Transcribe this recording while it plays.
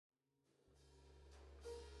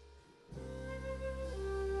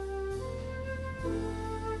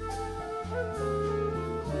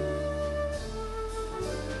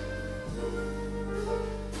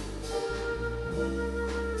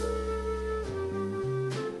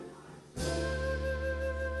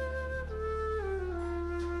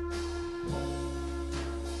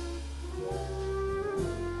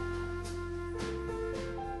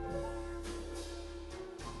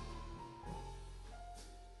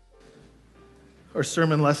Our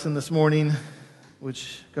sermon lesson this morning,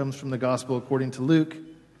 which comes from the Gospel according to Luke,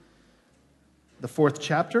 the 4th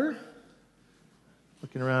chapter.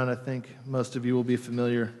 Looking around, I think most of you will be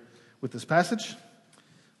familiar with this passage.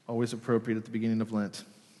 Always appropriate at the beginning of Lent.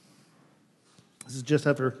 This is just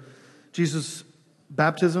after Jesus'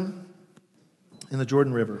 baptism in the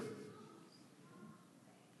Jordan River.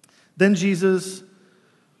 Then Jesus,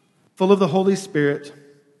 full of the Holy Spirit,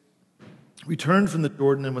 returned from the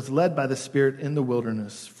Jordan and was led by the Spirit in the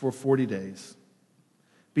wilderness for 40 days,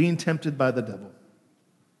 being tempted by the devil.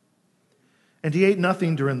 And he ate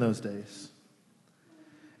nothing during those days.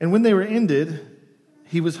 And when they were ended,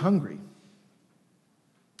 he was hungry.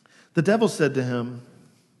 The devil said to him,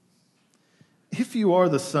 "If you are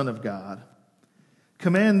the Son of God,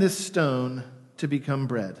 command this stone to become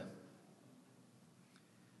bread."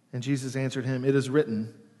 And Jesus answered him, "It is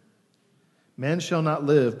written, man shall not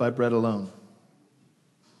live by bread alone."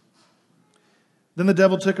 Then the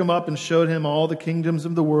devil took him up and showed him all the kingdoms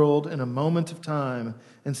of the world in a moment of time,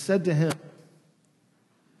 and said to him,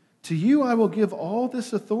 "To you I will give all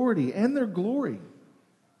this authority and their glory,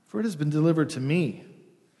 for it has been delivered to me,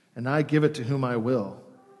 and I give it to whom I will.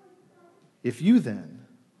 If you then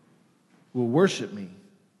will worship me,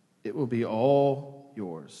 it will be all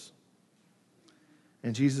yours."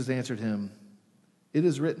 And Jesus answered him, "It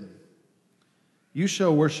is written, you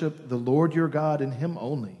shall worship the Lord your God, and him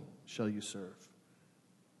only shall you serve."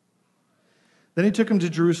 Then he took him to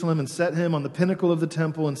Jerusalem and set him on the pinnacle of the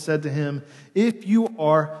temple and said to him, "If you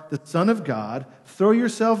are the Son of God, throw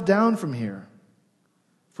yourself down from here.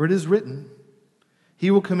 For it is written, he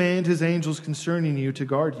will command his angels concerning you to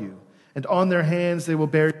guard you, and on their hands they will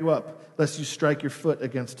bear you up, lest you strike your foot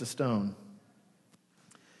against a stone."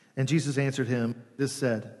 And Jesus answered him, "It is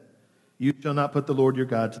said, you shall not put the Lord your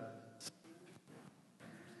God to death."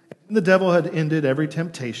 And when the devil had ended every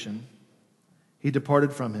temptation, he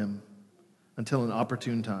departed from him until an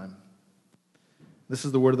opportune time. This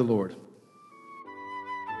is the word of the Lord.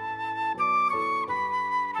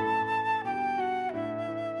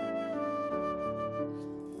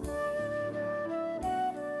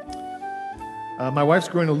 My wife's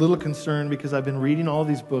growing a little concerned because I've been reading all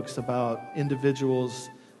these books about individuals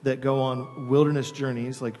that go on wilderness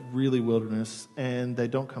journeys, like really wilderness, and they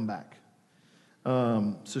don't come back.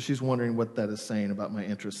 So she's wondering what that is saying about my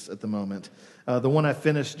interests at the moment. The one I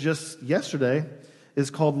finished just yesterday is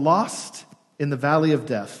called Lost in the Valley of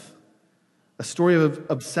Death, a story of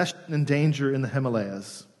obsession and danger in the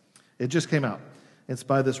Himalayas. It just came out. It's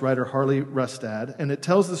by this writer, Harley Rustad, and it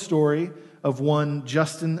tells the story of one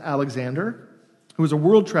Justin Alexander, who was a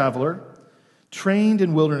world traveler trained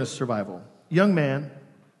in wilderness survival. Young man,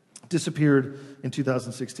 disappeared in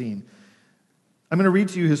 2016. I'm going to read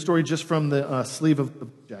to you his story just from the sleeve of the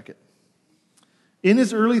jacket. In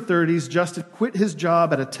his early 30s, Justin quit his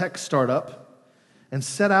job at a tech startup and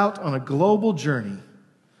set out on a global journey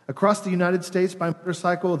across the United States by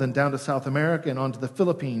motorcycle, then down to South America and on to the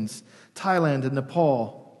Philippines, Thailand, and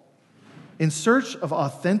Nepal, in search of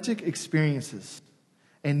authentic experiences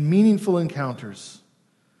and meaningful encounters,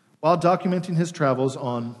 while documenting his travels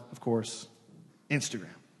on, of course,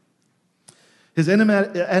 Instagram. His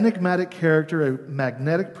enigmatic character, a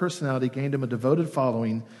magnetic personality, gained him a devoted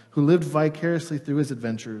following who lived vicariously through his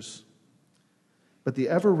adventures. But the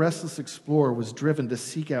ever-restless explorer was driven to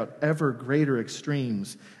seek out ever greater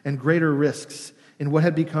extremes and greater risks in what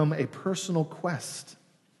had become a personal quest,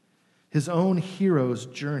 his own hero's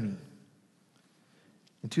journey.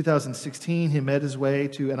 In 2016, he made his way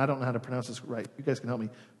to, and I don't know how to pronounce this right, you guys can help me,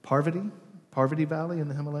 Parvati Valley in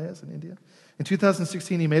the Himalayas in India. In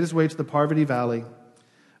 2016, he made his way to the Parvati Valley,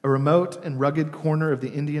 a remote and rugged corner of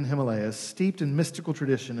the Indian Himalayas, steeped in mystical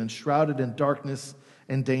tradition and shrouded in darkness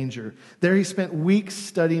and danger. There he spent weeks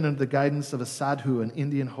studying under the guidance of a sadhu, an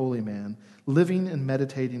Indian holy man, living and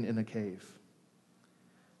meditating in a cave.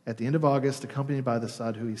 At the end of August, accompanied by the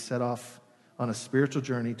sadhu, he set off on a spiritual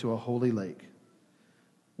journey to a holy lake,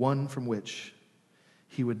 one from which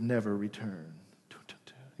he would never return.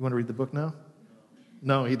 You want to read the book now?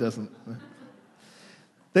 No, he doesn't.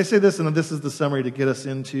 They say this, and this is the summary to get us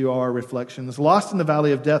into our reflections. Lost in the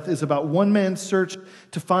Valley of Death is about one man's search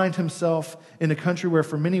to find himself in a country where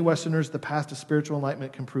for many Westerners the path to spiritual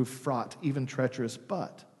enlightenment can prove fraught, even treacherous.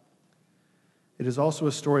 But it is also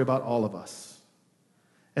a story about all of us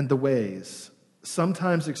and the ways,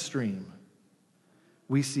 sometimes extreme,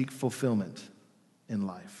 we seek fulfillment in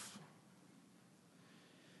life.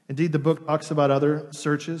 Indeed, the book talks about other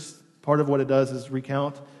searches. Part of what it does is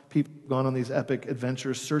recount people who've gone on these epic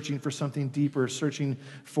adventures, searching for something deeper, searching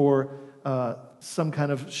for some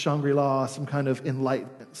kind of Shangri-La, some kind of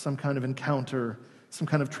enlightenment, some kind of encounter, some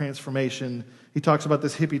kind of transformation. He talks about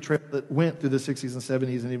this hippie trail that went through the 60s and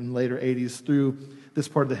 70s and even later 80s through this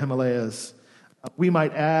part of the Himalayas. We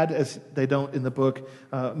might add, as they don't in the book,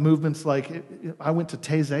 movements like, I went to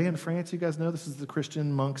Taizé in France, you guys know. This is the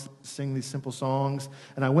Christian monks that sing these simple songs.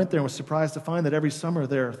 And I went there and was surprised to find that every summer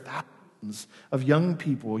there are thousands of young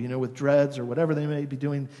people, with dreads or whatever they may be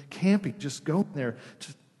doing, camping, just going there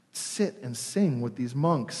to sit and sing with these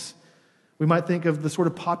monks. We might think of the sort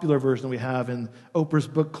of popular version we have in Oprah's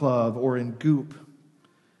Book Club or in Goop.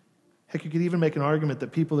 Heck, you could even make an argument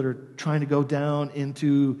that people that are trying to go down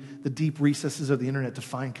into the deep recesses of the internet to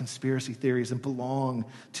find conspiracy theories and belong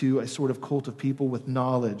to a sort of cult of people with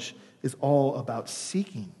knowledge is all about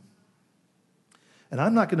seeking. And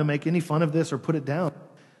I'm not going to make any fun of this or put it down.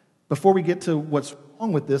 Before we get to what's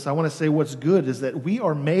wrong with this, I want to say what's good is that we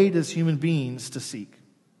are made as human beings to seek.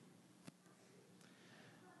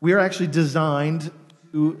 We are actually designed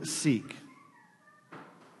to seek.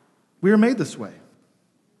 We are made this way.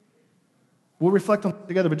 We'll reflect on it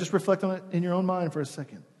together, but just reflect on it in your own mind for a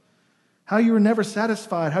second. How you were never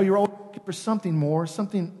satisfied, how you're always looking for something more,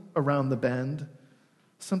 something around the bend,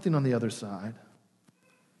 something on the other side.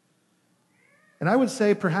 And I would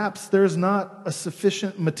say perhaps there's not a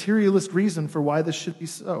sufficient materialist reason for why this should be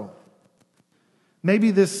so. Maybe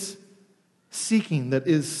this seeking that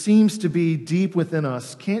seems to be deep within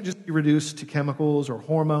us can't just be reduced to chemicals or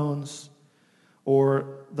hormones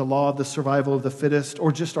or the law of the survival of the fittest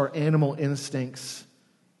or just our animal instincts.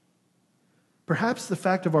 Perhaps the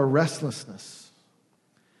fact of our restlessness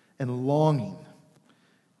and longing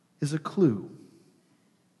is a clue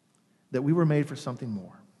that we were made for something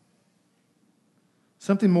more.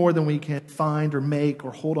 Something more than we can find or make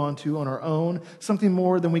or hold on to on our own. Something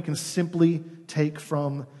more than we can simply take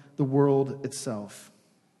from the world itself.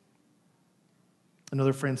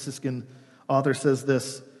 Another Franciscan author says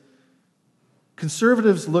this: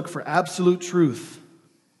 conservatives look for absolute truth.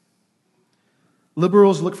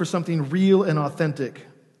 Liberals look for something real and authentic.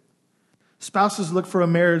 Spouses look for a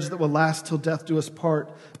marriage that will last till death do us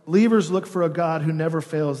part. Believers look for a God who never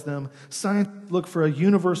fails them. Scientists look for a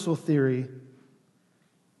universal theory.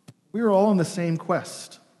 We are all on the same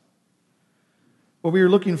quest. What we are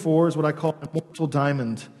looking for is what I call an immortal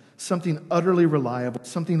diamond, something utterly reliable,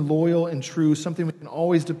 something loyal and true, something we can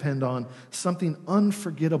always depend on, something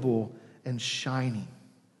unforgettable and shining.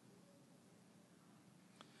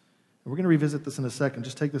 And we're going to revisit this in a second.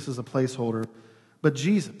 Just take this as a placeholder. But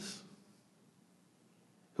Jesus,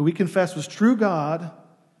 who we confess was true God,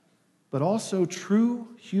 but also true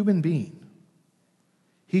human being,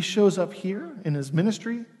 he shows up here in his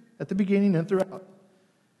ministry at the beginning and throughout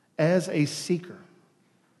as a seeker,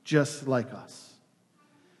 just like us.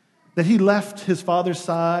 That he left his Father's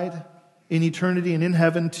side in eternity and in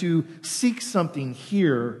heaven to seek something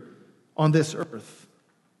here on this earth,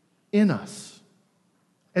 in us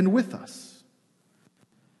and with us.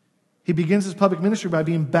 He begins his public ministry by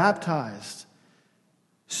being baptized,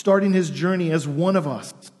 starting his journey as one of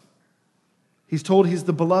us. He's told he's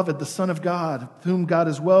the beloved, the Son of God, with whom God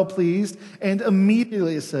is well pleased. And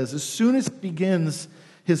immediately, it says, as soon as he begins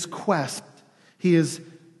his quest, he is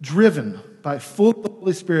driven by full of the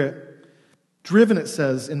Holy Spirit, driven, it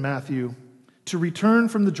says in Matthew, to return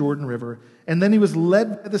from the Jordan River. And then he was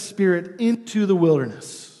led by the Spirit into the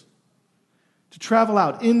wilderness, to travel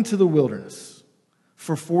out into the wilderness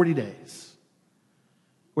for 40 days,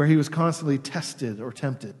 where he was constantly tested or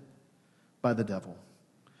tempted by the devil.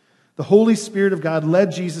 The Holy Spirit of God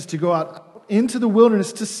led Jesus to go out into the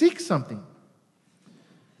wilderness to seek something.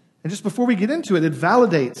 And just before we get into it, it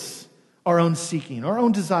validates our own seeking, our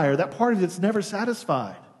own desire, that part of it that's never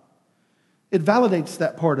satisfied. It validates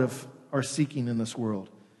that part of our seeking in this world.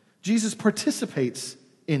 Jesus participates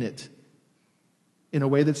in it in a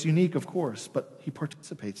way that's unique, of course, but he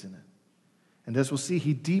participates in it. And as we'll see,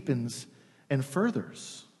 he deepens and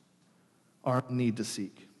furthers our need to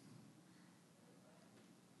seek.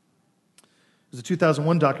 There's a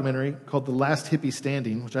 2001 documentary called The Last Hippie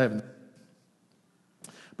Standing, which I haven't.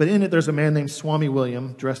 But in it, there's a man named Swami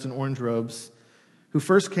William, dressed in orange robes, who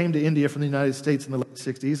first came to India from the United States in the late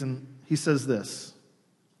 60s, and he says this: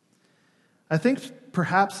 I think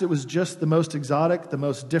perhaps it was just the most exotic, the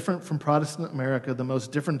most different from Protestant America, the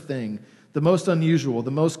most different thing, the most unusual,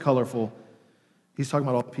 the most colorful. He's talking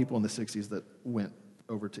about all the people in the 60s that went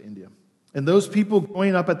over to India. And those people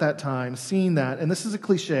growing up at that time, seeing that, and this is a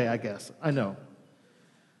cliche, I guess, I know.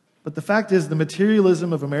 But the fact is, the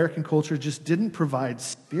materialism of American culture just didn't provide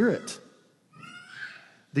spirit.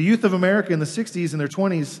 The youth of America in the 60s and their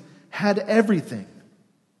 20s had everything.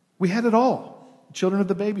 We had it all, children of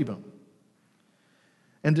the baby boom.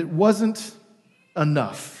 And it wasn't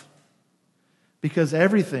enough. because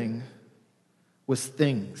everything was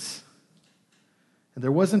things. And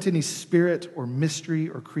there wasn't any spirit or mystery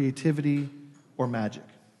or creativity or magic.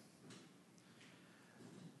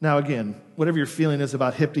 Now again, whatever your feeling is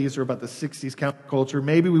about hippies or about the 60s counterculture,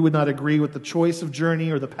 maybe we would not agree with the choice of journey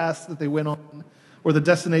or the paths that they went on or the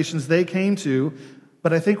destinations they came to,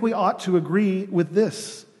 but I think we ought to agree with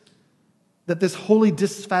this, that this holy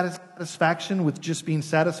dissatisfaction with just being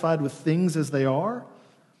satisfied with things as they are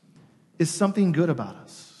is something good about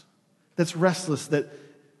us, that's restless, that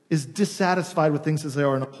is dissatisfied with things as they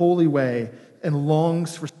are in a holy way and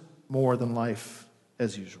longs for more than life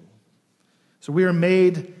as usual. So we are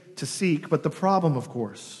made to seek, but the problem, of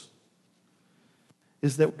course,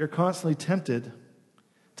 is that we are constantly tempted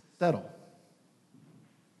to settle.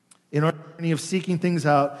 In our journey of seeking things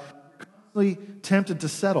out, we're constantly tempted to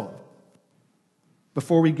settle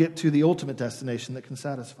before we get to the ultimate destination that can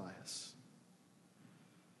satisfy us.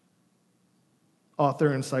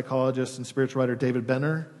 Author and psychologist and spiritual writer David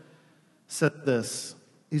Benner said this.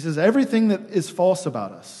 He says, everything that is false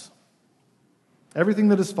about us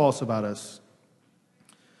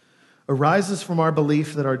arises from our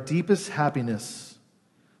belief that our deepest happiness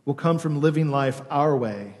will come from living life our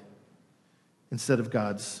way instead of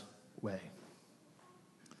God's way.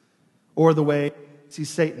 Or the way we see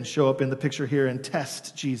Satan show up in the picture here and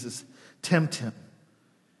test Jesus, tempt him,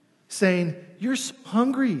 saying, you're so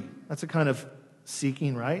hungry. That's a kind of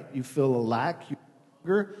seeking, right? You feel a lack, you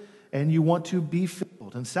hunger, and you want to be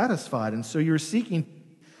filled and satisfied. And so you're seeking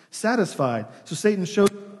satisfied. So Satan shows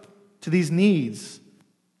up to these needs,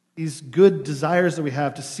 these good desires that we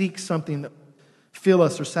have to seek something that fill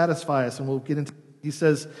us or satisfy us. And we'll get into, he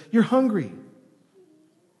says, you're hungry.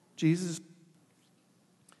 Jesus,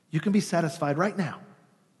 you can be satisfied right now.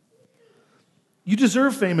 You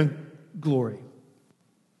deserve fame and glory.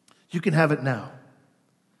 You can have it now.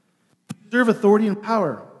 You deserve authority and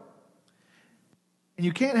power. And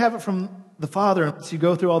you can't have it from the Father unless you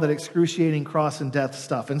go through all that excruciating cross and death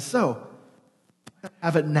stuff. And so,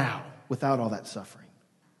 have it now without all that suffering.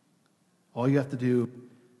 All you have to do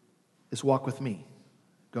is walk with me.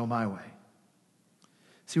 Go my way.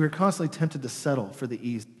 See, we're constantly tempted to settle for the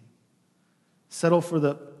easy. Settle for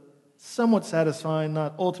the somewhat satisfying,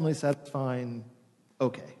 not ultimately satisfying,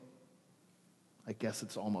 okay. I guess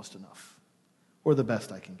it's almost enough. Or the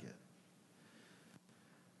best I can get.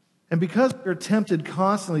 And because we're tempted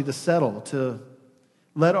constantly to settle, to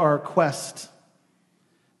let our quest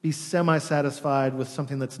be semi-satisfied with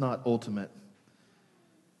something that's not ultimate,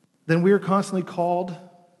 then we are constantly called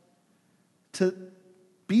to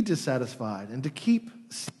be dissatisfied and to keep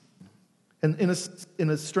seeking. And in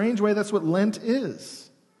a strange way, that's what Lent is.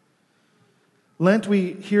 Lent,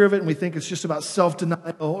 we hear of it and we think it's just about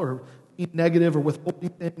self-denial or being negative or withholding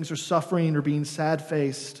things or suffering or being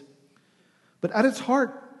sad-faced. But at its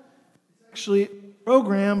heart, it's actually a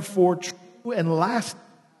program for true and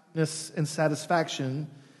lastingness and satisfaction.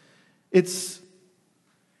 It's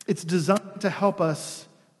designed to help us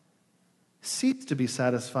cease to be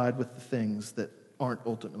satisfied with the things that aren't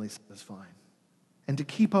ultimately satisfying. And to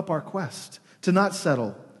keep up our quest, to not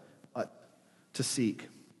settle, but to seek.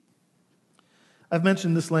 I've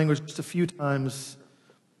mentioned this language just a few times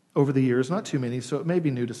over the years, not too many, so it may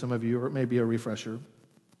be new to some of you, or it may be a refresher.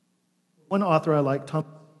 One author I like, Tom,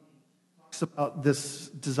 talks about this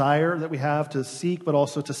desire that we have to seek, but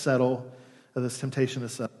also to settle, this temptation to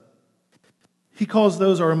settle. He calls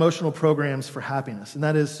those our emotional programs for happiness. And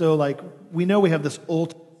that is so like, we know we have this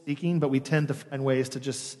ultimate seeking, but we tend to find ways to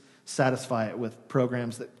just satisfy it with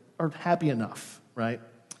programs that are happy enough, right?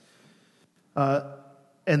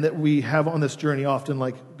 And that we have on this journey often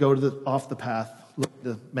like go to off the path, look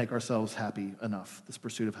to make ourselves happy enough, this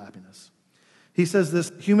pursuit of happiness. He says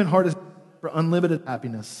this, human heart is for unlimited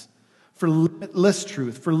happiness, for limitless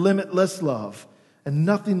truth, for limitless love, and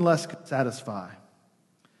nothing less can satisfy.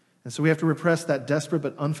 And so we have to repress that desperate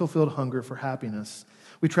but unfulfilled hunger for happiness.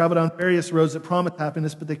 We travel down various roads that promise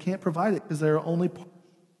happiness, but they can't provide it because they are only part.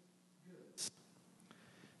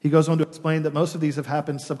 He goes on to explain that most of these have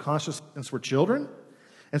happened subconsciously since we're children.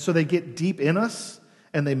 And so they get deep in us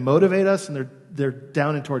and they motivate us and they're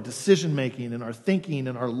down into our decision making and our thinking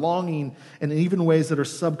and our longing and in even ways that are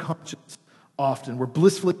subconscious often. We're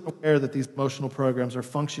blissfully aware that these emotional programs are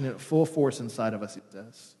functioning at full force inside of us, he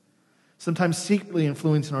says. Sometimes secretly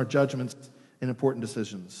influencing our judgments and important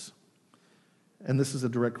decisions. And this is a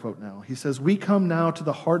direct quote now. He says, we come now to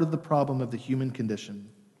the heart of the problem of the human condition.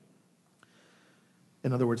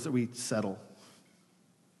 In other words, that we settle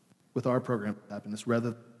with our program of happiness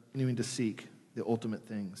rather than continuing to seek the ultimate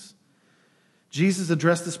things. Jesus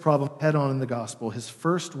addressed this problem head on in the gospel. His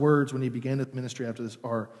first words when he began his ministry after this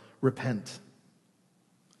are, repent.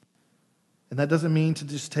 And that doesn't mean to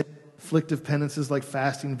just take afflictive penances like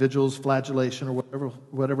fasting, vigils, flagellation, or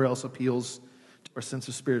whatever else appeals to our sense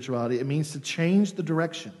of spirituality. It means to change the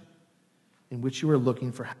direction in which you are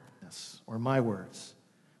looking for happiness, or in my words,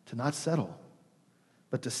 to not settle,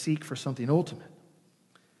 but to seek for something ultimate.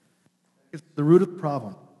 It's the root of the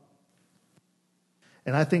problem.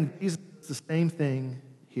 And I think Jesus does the same thing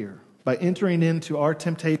here. By entering into our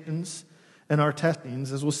temptations and our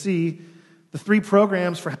testings, as we'll see, the three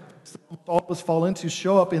programs for happiness that all of us fall into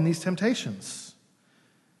show up in these temptations.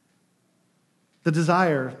 The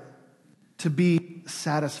desire to be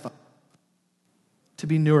satisfied, to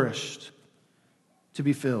be nourished, to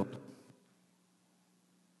be filled.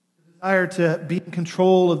 The desire to be in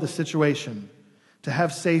control of the situation, to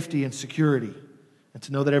have safety and security, and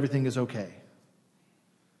to know that everything is okay.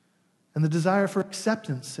 And the desire for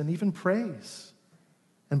acceptance and even praise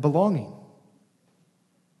and belonging.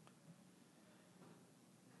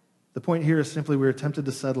 The point here is simply we're tempted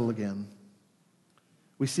to settle again.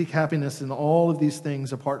 We seek happiness in all of these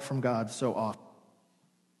things apart from God so often.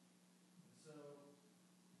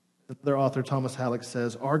 Another author, Thomas Halleck,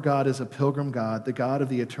 says, "Our God is a pilgrim God, the God of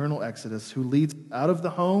the eternal Exodus, who leads out of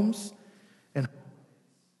the homes and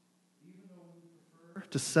even though we prefer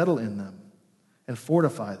to settle in them and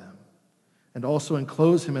fortify them, and also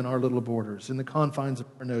enclose him in our little borders, in the confines of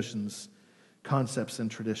our notions, concepts, and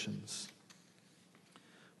traditions."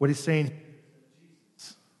 What he's saying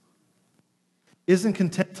is isn't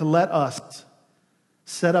content to let us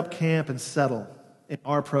set up camp and settle in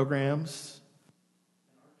our programs,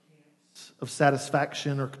 of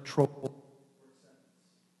satisfaction or control.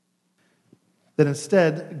 That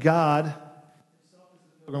instead, God himself is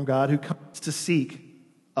the pilgrim God who comes to seek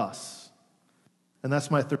us. And that's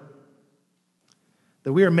my third.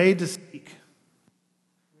 That we are made to seek,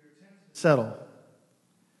 settle.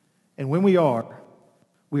 And when we are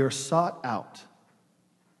sought out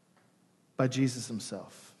by Jesus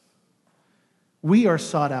himself. We are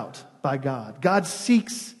sought out by God. God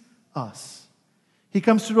seeks us. He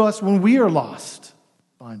comes to us when we are lost,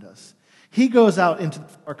 find us. He goes out into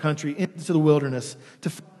our country, into the wilderness to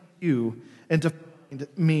find you and to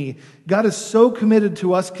find me. God is so committed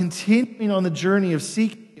to us continuing on the journey of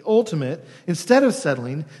seeking the ultimate instead of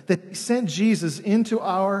settling that he sent Jesus into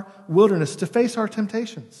our wilderness to face our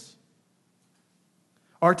temptations.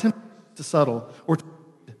 Our temptation to settle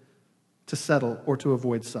or to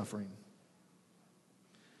avoid suffering.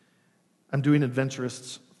 I'm doing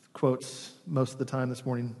adventurous quotes most of the time this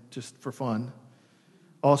morning just for fun.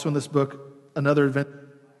 Also in this book, another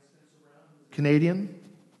Canadian,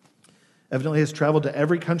 evidently has traveled to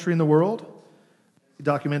every country in the world. He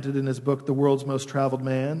documented in his book, The World's Most Traveled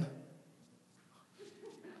Man.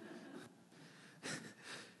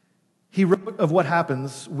 He wrote of what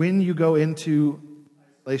happens when you go into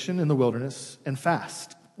isolation in the wilderness and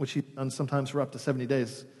fast, which he's done sometimes for up to 70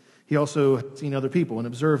 days. He also has seen other people and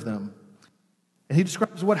observed them. And he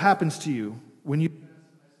describes what happens to you when you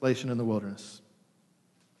isolation in the wilderness.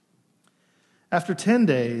 After 10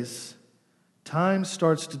 days, time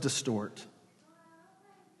starts to distort.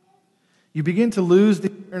 You begin to lose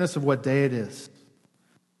the awareness of what day it is,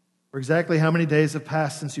 or exactly how many days have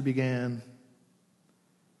passed since you began.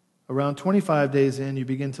 Around 25 days in, you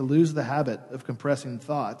begin to lose the habit of compressing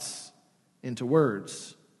thoughts into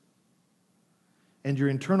words. And your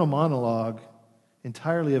internal monologue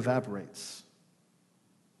entirely evaporates.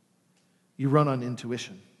 You run on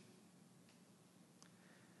intuition.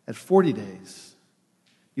 At 40 days,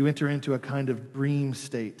 you enter into a kind of dream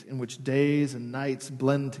state in which days and nights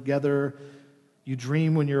blend together. You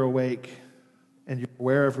dream when you're awake, and you're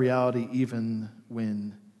aware of reality even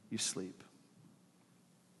when you sleep.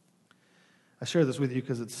 I share this with you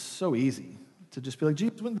because it's so easy to just be like,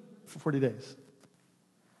 Jesus went for 40 days.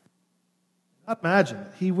 Imagine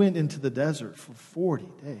it. He went into the desert for 40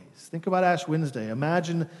 days. Think about Ash Wednesday.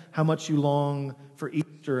 Imagine how much you long for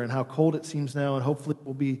Easter and how cold it seems now, and hopefully it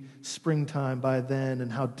will be springtime by then,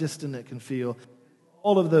 and how distant it can feel.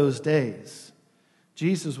 All of those days,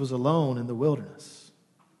 Jesus was alone in the wilderness,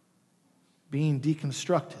 being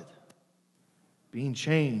deconstructed, being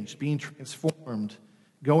changed, being transformed,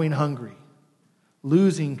 going hungry,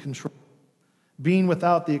 losing control, being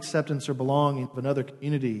without the acceptance or belonging of another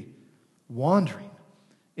community, wandering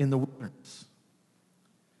in the wilderness,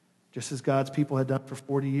 just as God's people had done for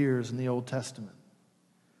 40 years in the Old Testament.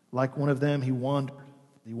 Like one of them, he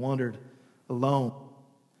wandered alone.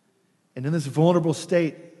 And in this vulnerable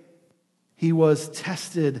state, he was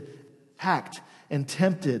tested, attacked, and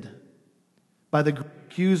tempted by the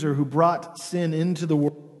accuser who brought sin into the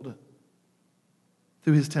world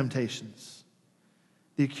through his temptations.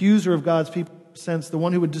 The accuser of God's people, in a sense, the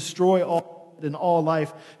one who would destroy all in all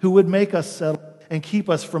life, who would make us settle and keep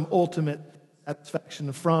us from ultimate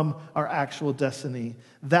satisfaction, from our actual destiny.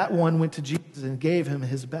 That one went to Jesus and gave him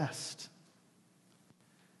his best.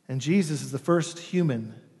 And Jesus is the first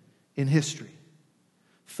human in history,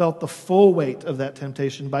 felt the full weight of that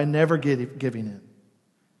temptation by never giving in.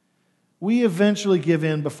 We eventually give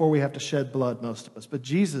in before we have to shed blood, most of us. But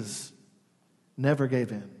Jesus never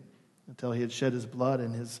gave in until he had shed his blood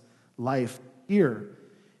and his life. Here,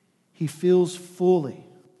 he feels fully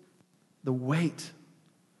the weight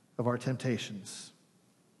of our temptations.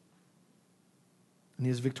 And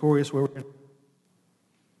he is victorious where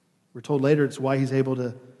we're told later it's why he's able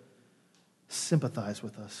to sympathize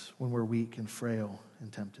with us when we're weak and frail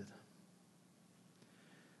and tempted.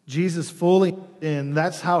 Jesus fully in,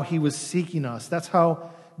 that's how he was seeking us. That's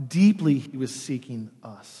how deeply he was seeking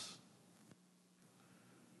us.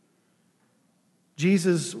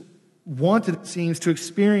 Jesus wanted, it seems, to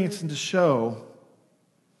experience and to show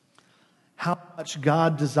how much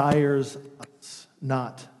God desires us,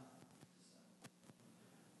 not,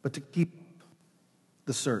 but to keep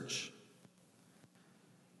the search.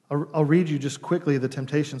 I'll read you just quickly the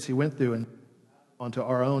temptations he went through and onto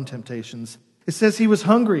our own temptations. It says he was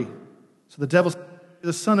hungry. So the devil said,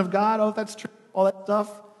 the Son of God, oh, that's true, all that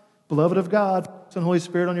stuff. Beloved of God, Son and Holy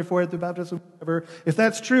Spirit on your forehead through baptism, whatever. If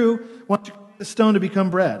that's true, why don't you make the stone to become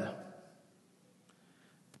bread?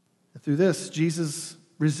 And through this, Jesus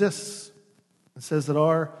resists and says that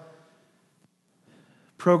our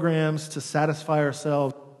programs to satisfy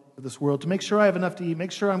ourselves with this world, to make sure I have enough to eat,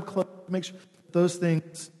 make sure I'm clothed, make sure those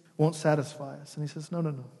things won't satisfy us. And he says,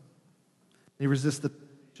 no. He resists the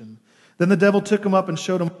temptation. Then the devil took him up and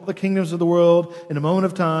showed him all the kingdoms of the world in a moment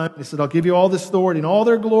of time. He said, I'll give you all this authority and all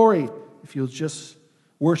their glory if you'll just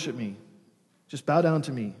worship me. Just bow down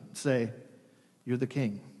to me and say, you're the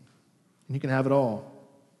king. And you can have it all.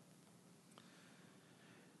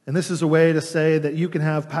 And this is a way to say that you can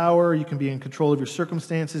have power, you can be in control of your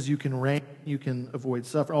circumstances, you can reign, you can avoid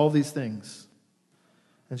suffering, all these things.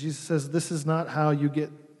 And Jesus says, this is not how you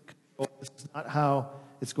get control. This is not how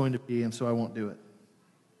it's going to be, and so I won't do it.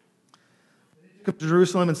 He took him to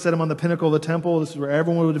Jerusalem and set him on the pinnacle of the temple. This is where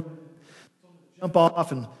everyone would jump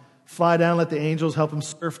off and fly down, let the angels help him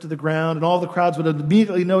surf to the ground, and all the crowds would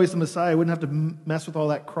immediately know he's the Messiah. He wouldn't have to mess with all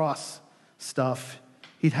that cross stuff.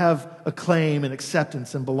 He'd have acclaim and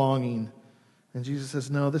acceptance and belonging. And Jesus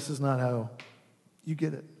says, no, this is not how you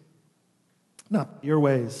get it. Not your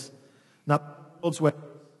ways, not the world's way,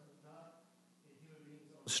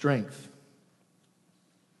 strength.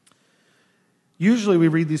 Usually we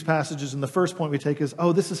read these passages and the first point we take is,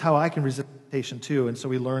 oh, this is how I can resist temptation too. And so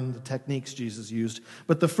we learn the techniques Jesus used.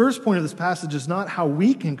 But the first point of this passage is not how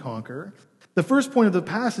we can conquer. The first point of the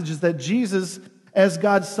passage is that Jesus, as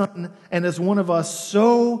God's Son and as one of us,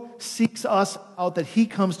 so seeks us out that he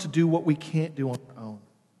comes to do what we can't do on our own.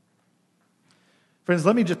 Friends,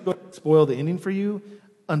 let me just spoil the ending for you.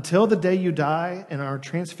 Until the day you die and are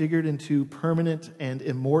transfigured into permanent and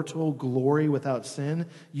immortal glory without sin,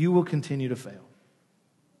 you will continue to fail.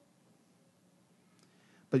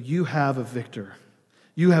 But you have a victor.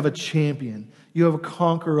 You have a champion. You have a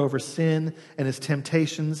conqueror over sin and his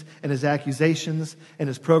temptations and his accusations and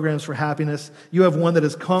his programs for happiness. You have one that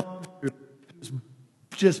has conquered, who's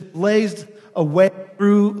just blazed a way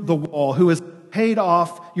through the wall, who has paid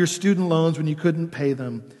off your student loans when you couldn't pay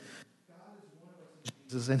them.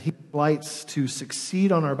 And he delights to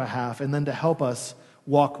succeed on our behalf and then to help us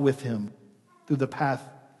walk with him through the path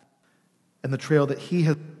and the trail that he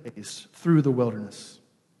has blazed through the wilderness.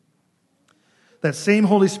 That same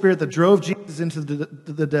Holy Spirit that drove Jesus into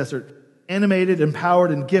the desert, animated,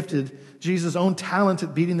 empowered, and gifted Jesus' own talent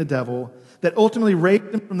at beating the devil, that ultimately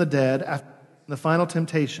raised him from the dead after the final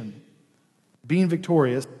temptation, being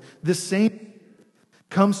victorious, this same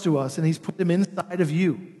comes to us and he's put him inside of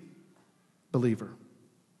you, believer.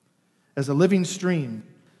 As a living stream,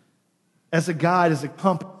 as a guide, as a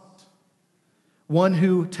compass, one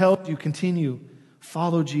who tells you, continue,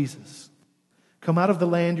 follow Jesus. Come out of the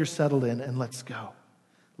land you're settled in and let's go.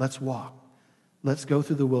 Let's walk. Let's go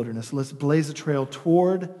through the wilderness. Let's blaze a trail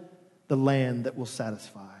toward the land that will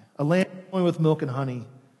satisfy. A land flowing with milk and honey.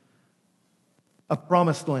 A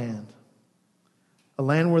promised land. A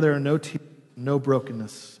land where there are no tears, no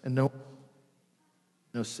brokenness, and no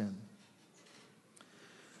sin.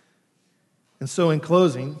 And so in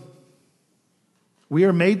closing, we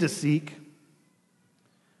are made to seek.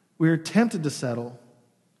 We are tempted to settle.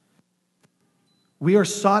 We are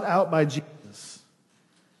sought out by Jesus.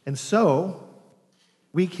 And so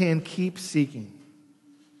we can keep seeking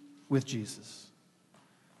with Jesus.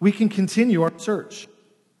 We can continue our search.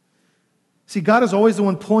 See, God is always the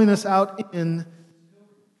one pulling us out in.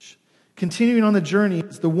 Continuing on the journey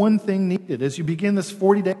is the one thing needed as you begin this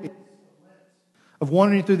 40 days of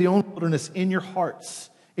wandering through the own wilderness in your hearts,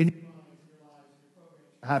 in your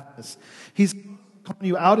happiness. He's calling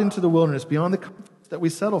you out into the wilderness beyond the comforts that we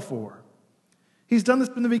settle for. He's done this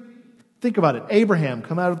from the beginning. Think about it. Abraham,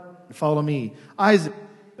 come out and follow me. Isaac,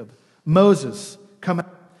 Moses, come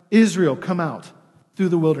out. Israel, come out through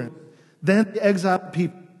the wilderness. Then the exiled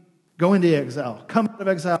people go into exile. Come out of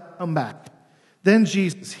exile, come back. Then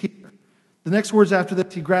Jesus here. The next words after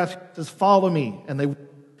this, he grabs, says, follow me. And they went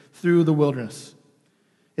through the wilderness.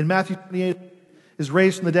 In Matthew 28, is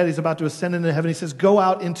raised from the dead. He's about to ascend into heaven. He says, go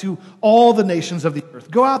out into all the nations of the earth.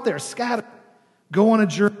 Go out there, scatter. Go on a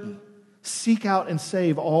journey. Seek out and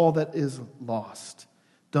save all that is lost.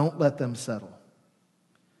 Don't let them settle.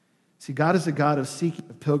 See, God is a God of seeking,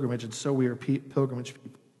 of pilgrimage, and so we are pilgrimage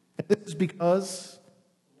people. And this is because,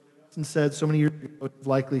 and said so many years ago, you've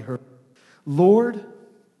likely heard, Lord,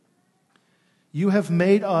 you have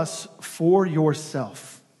made us for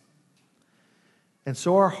yourself. And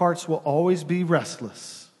so our hearts will always be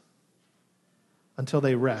restless until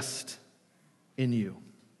they rest in you.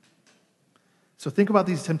 So think about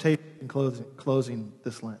these temptations in closing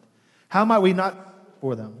this Lent. How might we not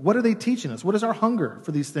for them? What are they teaching us? What is our hunger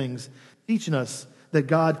for these things teaching us that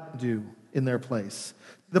God can do in their place?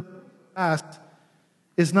 The fast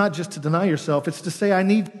is not just to deny yourself. It's to say, I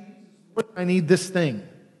need this thing.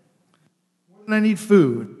 I need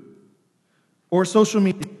food or social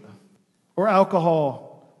media or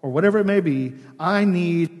alcohol or whatever it may be. I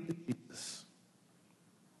need Jesus.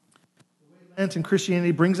 The way Lent and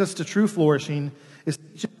Christianity brings us to true flourishing is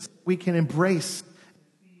just we can embrace and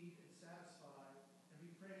feed and satisfy and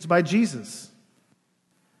be praised by Jesus.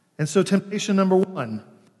 And so temptation number one,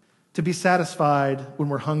 to be satisfied when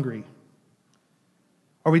we're hungry.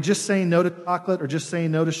 Are we just saying no to chocolate or just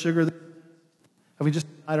saying no to sugar? Have we just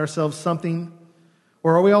denied ourselves something?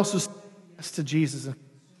 Or are we also saying yes to Jesus and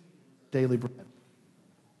daily bread?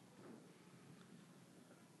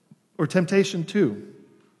 Or temptation two,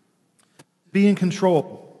 be in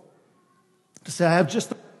control. To say, I have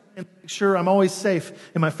just and make sure I'm always safe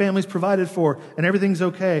and my family's provided for and everything's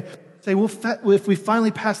okay. Say, well, if we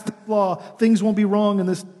finally pass this law, things won't be wrong in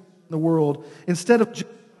the world. Instead of just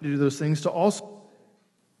to do those things, to also,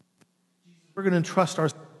 we're going to entrust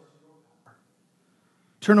ourselves.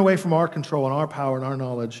 Turn away from our control and our power and our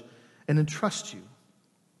knowledge and entrust you.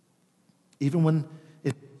 Even when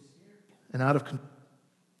it's and out of control.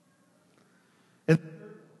 And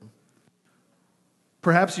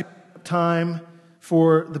perhaps you have time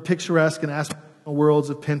for the picturesque and aspirational worlds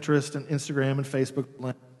of Pinterest and Instagram and Facebook.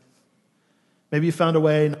 Maybe you found a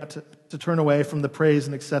way not to turn away from the praise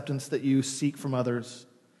and acceptance that you seek from others.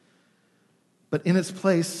 But in its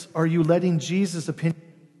place, are you letting Jesus' opinion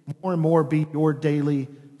more and more be your daily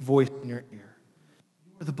voice in your ear?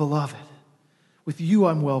 You are the beloved. With you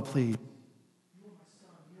I'm well pleased. You are my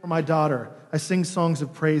son. You are my daughter. I sing songs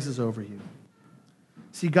of praises over you.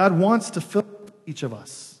 See, God wants to fill each of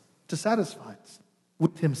us, to satisfy us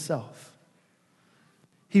with himself.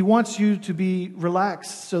 He wants you to be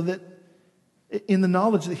relaxed so that in the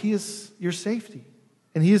knowledge that he is your safety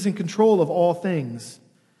and he is in control of all things.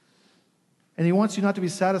 And he wants you not to be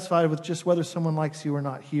satisfied with just whether someone likes you or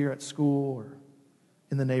not here at school or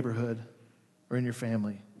in the neighborhood or in your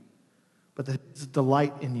family. But that his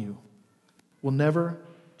delight in you will never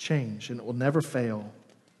change and it will never fail.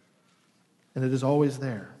 And it is always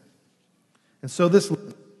there. And so this,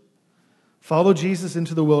 follow Jesus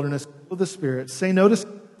into the wilderness with the Spirit. Say no to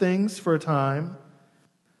things for a time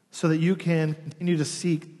so that you can continue to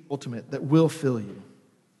seek the ultimate that will fill you.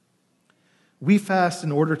 We fast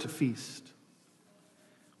in order to feast.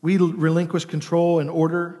 We relinquish control in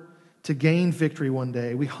order to gain victory one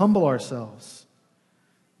day. We humble ourselves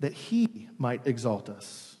that he might exalt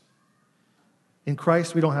us. In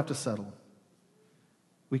Christ, we don't have to settle.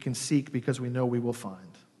 We can seek because we know we will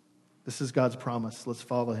find. This is God's promise. Let's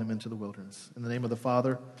follow him into the wilderness. In the name of the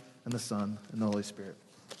Father, and the Son, and the Holy Spirit.